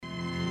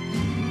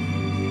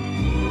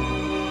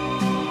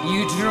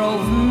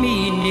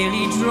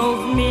nearly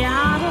drove me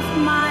out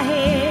of my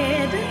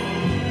head.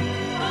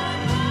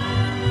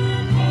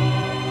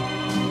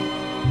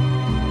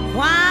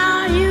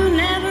 While you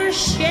never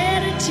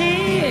shed a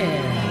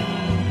tear,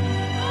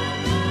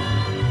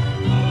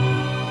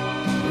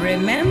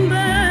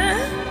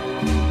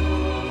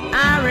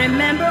 I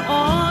remember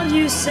all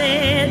you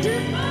said.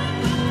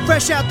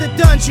 Fresh out the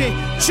dungeon,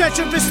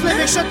 treacherous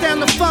living, shut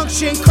down the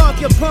function. Carve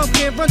your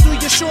pumpkin, run through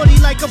your shorty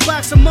like a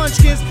box of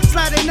munchkins.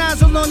 Sliding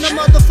nozzle on the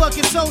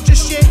motherfucking soldier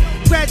shit.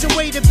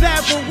 Graduated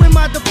barrel with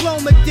my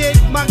diploma did.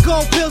 My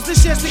gold pills,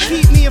 this just to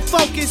keep me in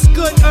focus.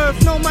 Good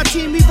earth, know my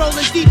team, we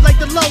rolling deep like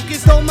the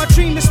locust. Though my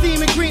dream is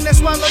steaming green, that's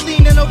why I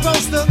lean in a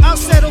roaster. I'll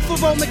settle for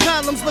Roman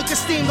columns, looking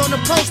steamed on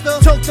the poster.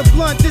 Tote the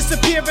blunt,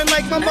 disappearing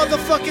like my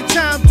motherfucking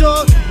time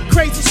dog.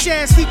 Crazy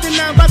shad, sleep the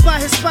 9 right by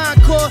his spine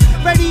cord.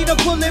 Ready to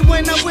pull it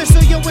when I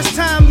whistle, yo, it's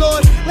time,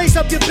 Lord. Lace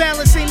up your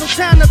balance, ain't no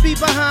time to be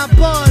behind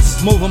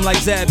bars. Move him like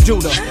Zab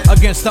Judah,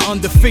 against the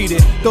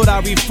undefeated. Thought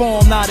I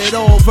reformed, not at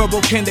all.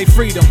 Verbal can they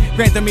freedom?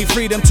 Granted me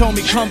freedom, told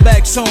me come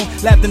back soon.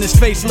 Laughed in his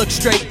face, looked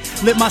straight.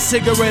 Lit my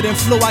cigarette and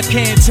flew. I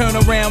can't turn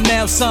around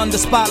now, son. The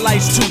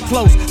spotlight's too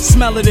close.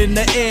 Smell it in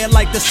the air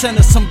like the scent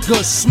of some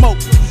good smoke.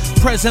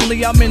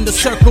 Presently, I'm in the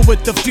circle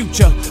with the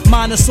future.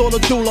 Minus all the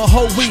doula,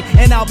 whole wheat,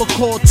 and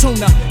albacore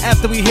tuna.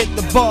 After we hit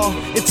the bar,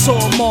 it's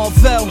all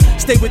Marvel.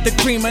 Stay with the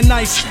cream and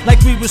ice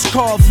like we was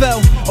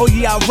Carvel. Oh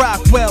yeah, I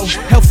rock well.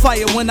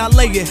 Hellfire when I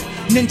lay it.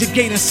 Ninja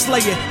Gate and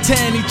Slayer,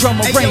 Tanny drum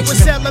arrangement. Hey yo,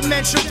 it's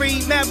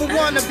elementary,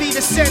 marijuana be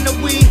the center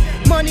weed.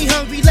 Money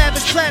hungry,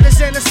 lavish platters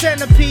and a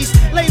centerpiece.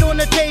 Laid on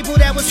the table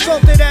that was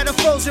sculpted out of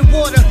frozen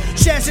water.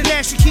 Shaz and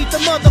Ash should keep the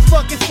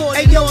motherfucking 40.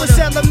 Hey yo, it's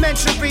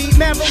elementary,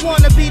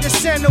 marijuana be the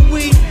center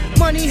weed.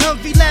 Money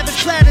hungry,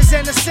 lavish platters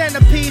and a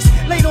centerpiece.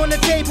 Laid on the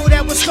table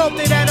that was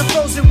sculpted out of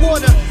frozen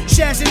water.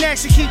 Shaz and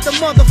Ash should keep the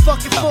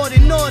motherfucking fort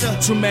in order.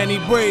 Too many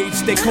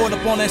braids, they caught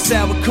up on that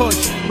sour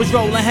kush. Was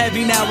rolling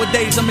heavy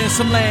nowadays, I'm in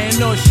some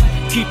land-ush.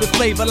 Keep it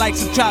flavor like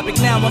some tropic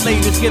now and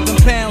laters. Give them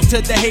pounds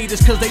to the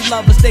haters cause they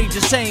love us, they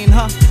just saying,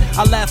 huh?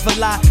 I laugh a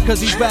lot cause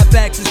these rap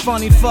acts is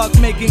funny. Fuck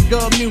making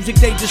good music,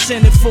 they just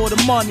in it for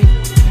the money.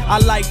 I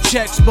like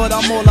checks, but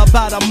I'm all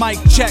about a mic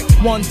check.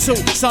 1, 2,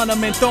 son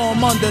them and throw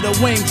them under the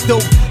wings,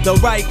 dude. The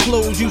right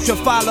clues you should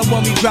follow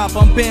when we drop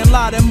them. Bin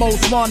Laden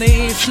most wanted,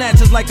 eating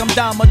snatches like I'm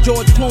Dama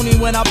George Clooney.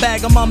 When I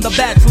bag them, I'm the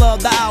bachelor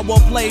of the hour.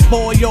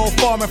 Playboy, or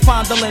foreign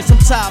fondling some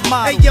top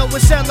model. Hey yo,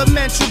 it's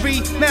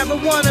elementary,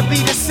 marijuana be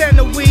the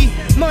center weed.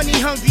 Money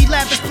hungry,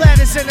 lavish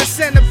platters and a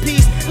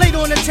centerpiece. Laid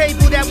on the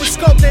table that was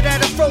sculpted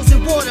out of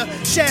frozen water.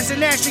 Shaz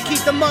and Ash should keep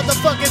the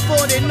motherfucking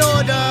fort in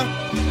order.